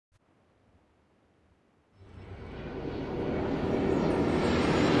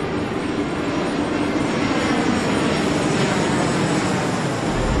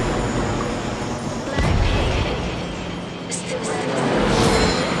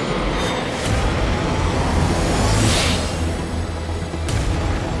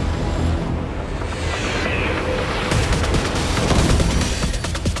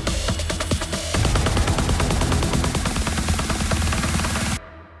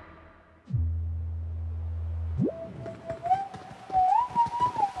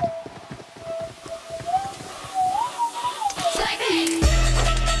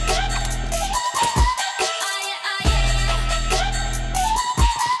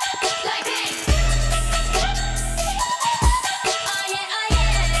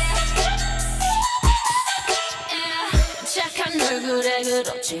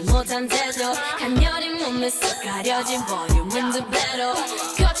부드럽지 못한 태도 간녀린 몸에 쏙 가려진 볼륨은 두 배로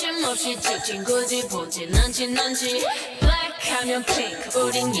거침없이 찍힌 굳이 보진 않지 Black 하면 pink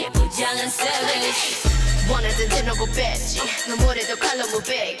우린 예쁘장한 savage 원하던 대놓고 뺐지 너무래도 칼로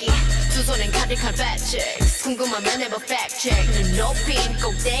무배기 두 손엔 가득한 fat checks 궁금하면 해봐 fact check 눈 높인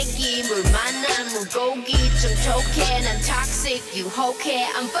꼭대기 물 만난 물고기 좀 촉해 난 toxic 유혹해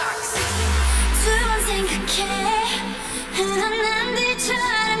unboxing 두 번 생각해 흔한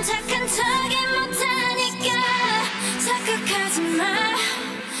남들처럼 착한 척이 못하니까 착각하지 마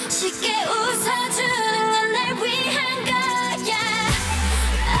쉽게 웃어주는 건 날 위한 거야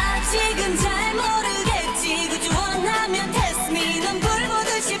아직은 잘 모르겠지 굳이 원하면 test me 넌 불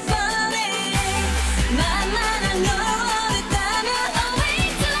보듯이 뻔해 만만한 너 어렵다면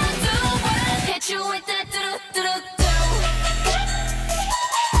always do what hit you with that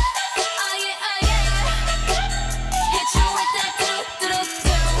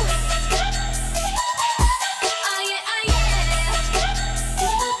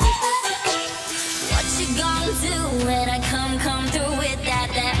do when I come through with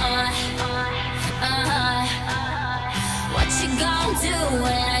that What you gon' do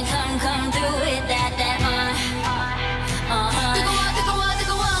when I come through with that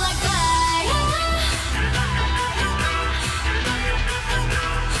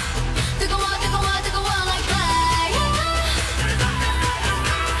뜨거워 like fire 뜨거워 like fire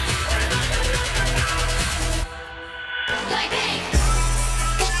Blackpink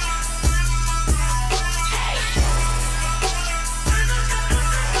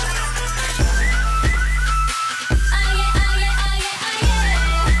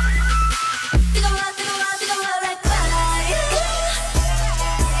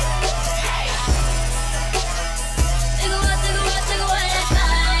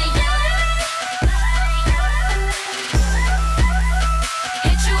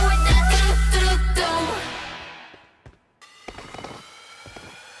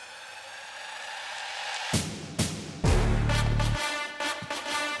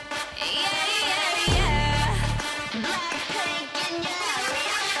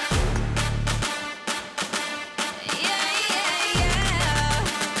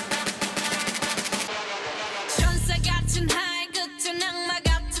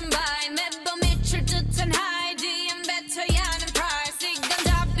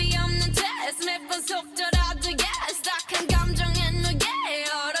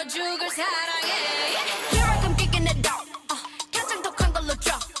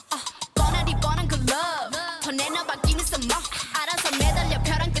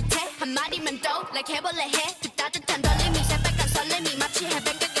like 해볼래 해 그 따뜻한 떨림이 새빨간 설렘이 마치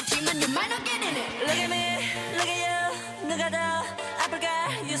해변가겠지만 you might not get in it Look at me, look at you 누가 더 아플까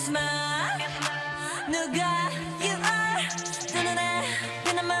you smile 누가 you are 두 눈에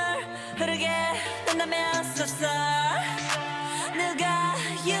피눈물 흐르게 된다면 so sorry 누가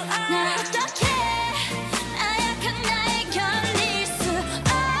you are 난 어떡해 나약한 나에 견딜 수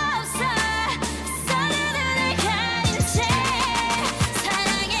없어 서로를 가린 채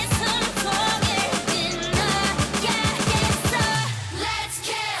사랑의 손톱을 핀 너야겠어 Let's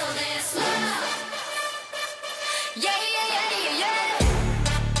kill this love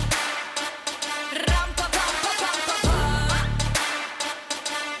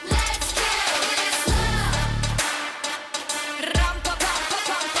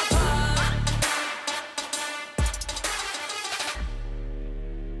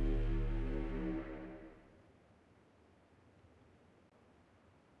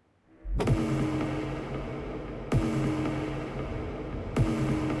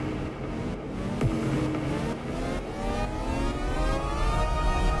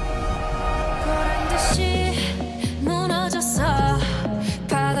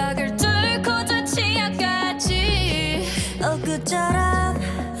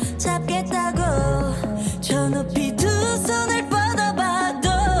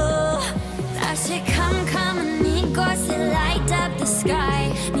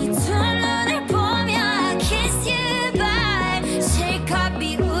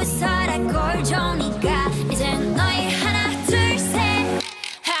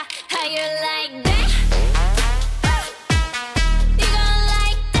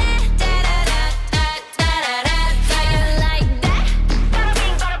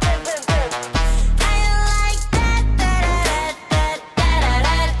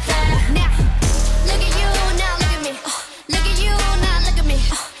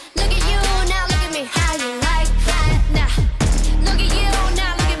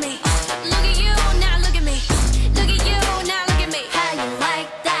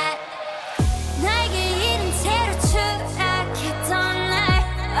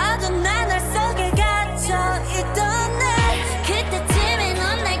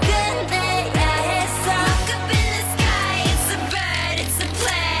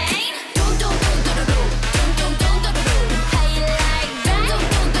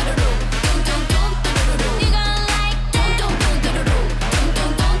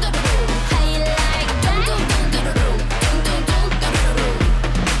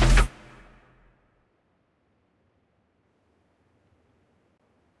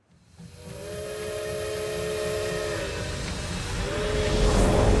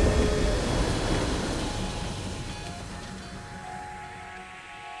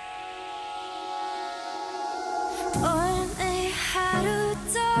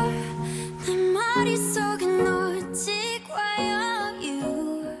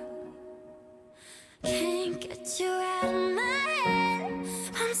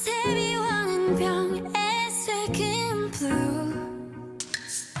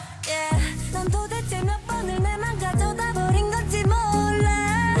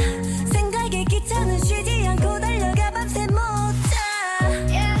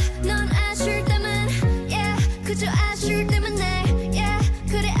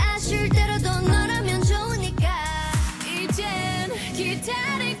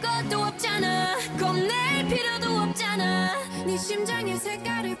기다릴 것도 없잖아 겁낼 필요도 없잖아 네 심장의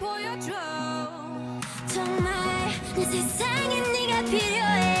색깔을 보여줘 정말 내 세상엔 네가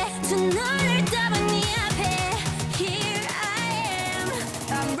필요해 두 눈을